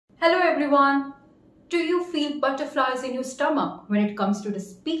Hello everyone! Do you feel butterflies in your stomach when it comes to the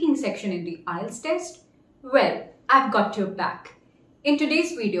speaking section in the IELTS test? Well, I've got your back. In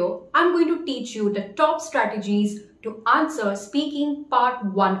today's video, I'm going to teach you the top strategies to answer speaking part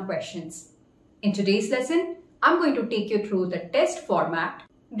 1 questions. In today's lesson, I'm going to take you through the test format.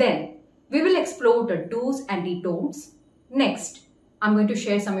 Then, we will explore the do's and the don'ts. Next, I'm going to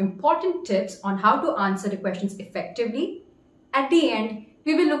share some important tips on how to answer the questions effectively. At the end,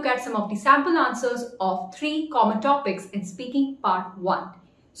 we will look at some of the sample answers of 3 common topics in speaking part 1.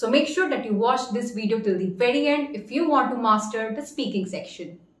 So make sure that you watch this video till the very end if you want to master the speaking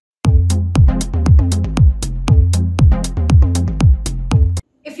section.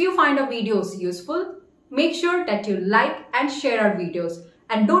 If you find our videos useful, make sure that you like and share our videos.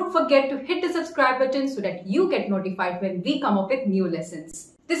 And don't forget to hit the subscribe button so that you get notified when we come up with new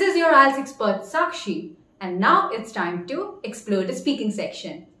lessons. This is your IELTS expert Sakshi. And now it's time to explore the speaking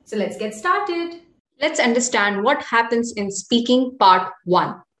section. So let's get started. Let's understand what happens in speaking part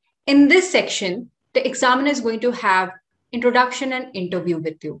 1. In this section, the examiner is going to have introduction and interview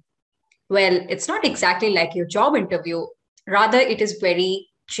with you. Well, it's not exactly like your job interview. Rather, it is very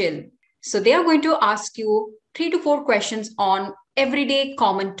chill. So they are going to ask you 3 to 4 questions on everyday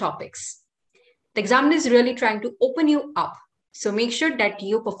common topics. The examiner is really trying to open you up. So make sure that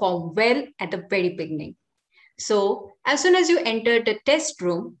you perform well at the very beginning. So as soon as you enter the test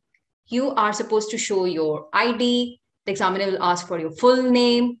room, you are supposed to show your ID. The examiner will ask for your full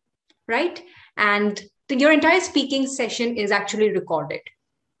name, right? And your entire speaking session is actually recorded.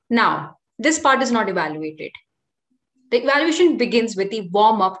 Now, this part is not evaluated. The evaluation begins with the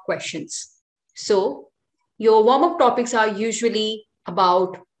warm-up questions. So your warm-up topics are usually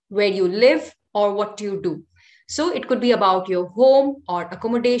about where you live or what you do. So it could be about your home or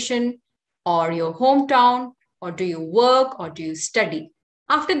accommodation or your hometown, or do you work or do you study?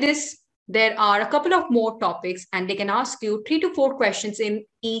 After this, there are a couple of more topics and they can ask you 3 to 4 questions in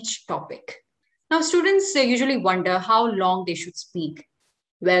each topic. Now, students usually wonder how long they should speak.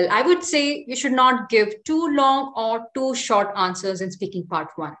 Well, I would say you should not give too long or too short answers in speaking part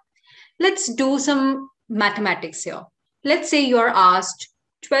 1. Let's do some mathematics here. Let's say you are asked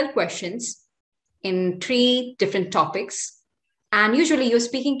 12 questions in 3 different topics. And usually your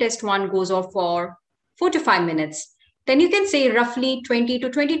speaking test 1 goes off for 4 to 5 minutes, then you can say roughly 20 to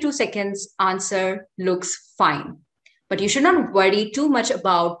 22 seconds answer looks fine. But you should not worry too much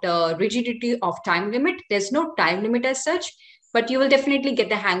about the rigidity of time limit. There's no time limit as such, but you will definitely get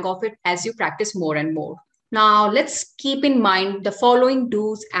the hang of it as you practice more and more. Now, let's keep in mind the following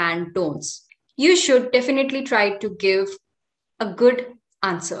do's and don'ts. You should definitely try to give a good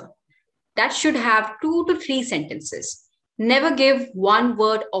answer. That should have 2 to 3 sentences. Never give 1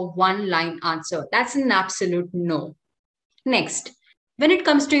 word or 1 line answer. That's an absolute no. Next, when it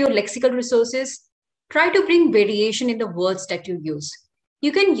comes to your lexical resources, try to bring variation in the words that you use.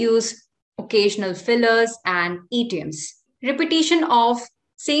 You can use occasional fillers and idioms. Repetition of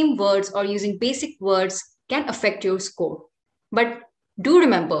same words or using basic words can affect your score. But do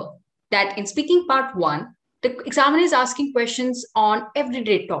remember that in speaking part 1, the examiner is asking questions on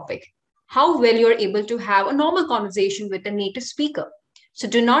everyday topic. How well you're able to have a normal conversation with a native speaker. So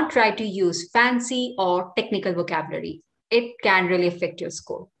do not try to use fancy or technical vocabulary. It can really affect your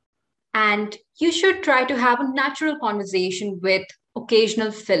score. And you should try to have a natural conversation with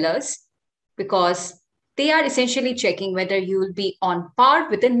occasional fillers because they are essentially checking whether you will be on par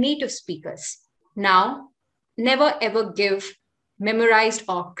with the native speakers. Now, never ever give memorized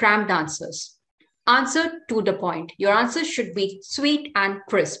or cramped answers. Answer to the point. Your answer should be sweet and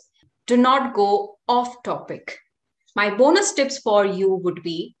crisp. Do not go off topic. My bonus tips for you would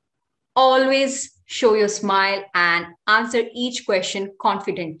be always show your smile and answer each question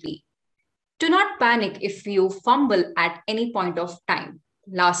confidently. Do not panic if you fumble at any point of time.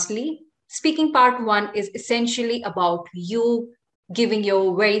 Lastly, speaking part 1 is essentially about you giving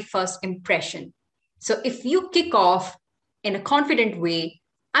your very first impression. So if you kick off in a confident way,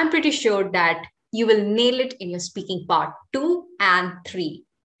 I'm pretty sure that you will nail it in your speaking part 2 and 3.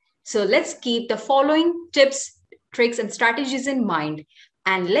 So let's keep the following tips, tricks, and strategies in mind,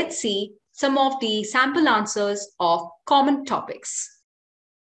 and let's see some of the sample answers of common topics.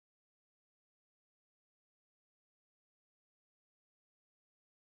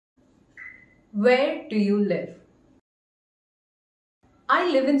 Where do you live?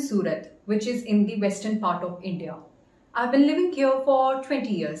 I live in Surat, which is in the western part of India. I've been living here for 20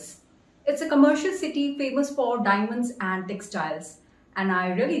 years. It's a commercial city famous for diamonds and textiles. And I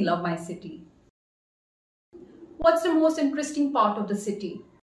really love my city. What's the most interesting part of the city?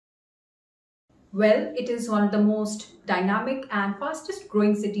 Well, it is one of the most dynamic and fastest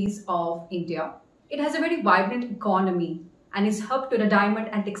growing cities of India. It has a very vibrant economy and is hub to the diamond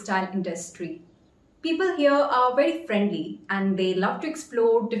and textile industry. People here are very friendly and they love to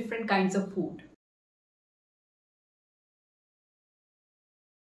explore different kinds of food.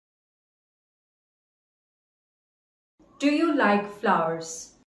 Do you like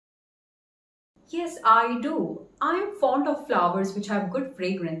flowers? Yes, I do. I am fond of flowers which have good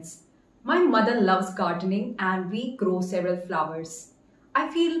fragrance. My mother loves gardening and we grow several flowers.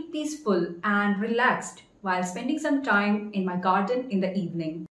 I feel peaceful and relaxed while spending some time in my garden in the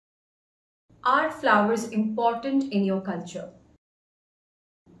evening. Are flowers important in your culture?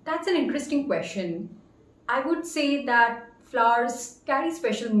 That's an interesting question. I would say that flowers carry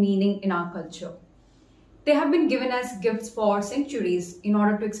special meaning in our culture. They have been given as gifts for centuries in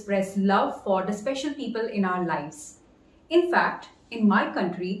order to express love for the special people in our lives. In fact, in my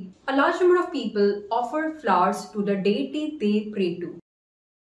country, a large number of people offer flowers to the deity they pray to.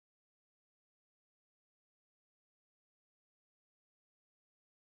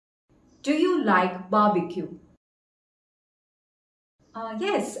 Do you like barbecue?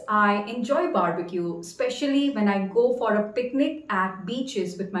 Yes, I enjoy barbecue, especially when I go for a picnic at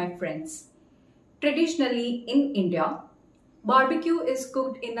beaches with my friends. Traditionally in India, barbecue is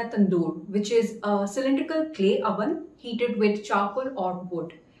cooked in a tandoor, which is a cylindrical clay oven heated with charcoal or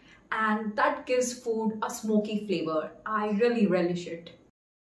wood. And that gives food a smoky flavor. I really relish it.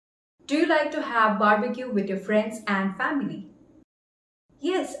 Do you like to have barbecue with your friends and family?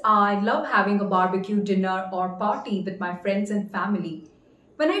 Yes, I love having a barbecue dinner or party with my friends and family.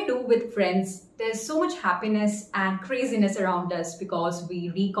 When I do with friends, there's so much happiness and craziness around us because we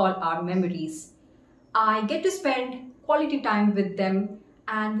recall our memories. I get to spend quality time with them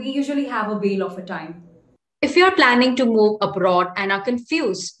and we usually have a whale of a time. If you're planning to move abroad and are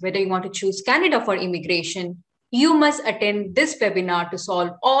confused whether you want to choose Canada for immigration, you must attend this webinar to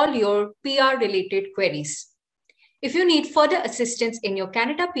solve all your PR related queries. If you need further assistance in your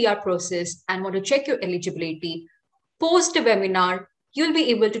Canada PR process and want to check your eligibility, post the webinar, you'll be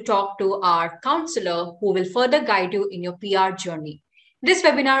able to talk to our counselor who will further guide you in your PR journey. This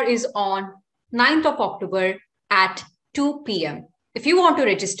webinar is on 9th of October at 2 p.m. If you want to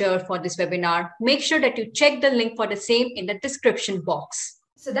register for this webinar, make sure that you check the link for the same in the description box.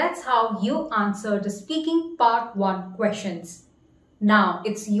 So that's how you answer the speaking part 1 questions. Now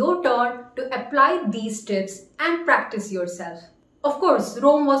it's your turn to apply these tips and practice yourself. Of course,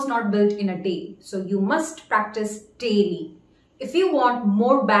 Rome was not built in a day, so you must practice daily. If you want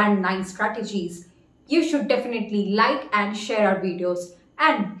more Band 9 strategies, you should definitely like and share our videos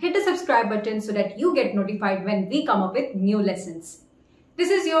and hit the subscribe button so that you get notified when we come up with new lessons. This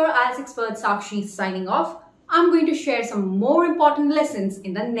is your IELTS expert Sakshi signing off. I'm going to share some more important lessons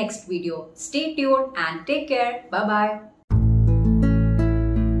in the next video. Stay tuned and take care. Bye-bye.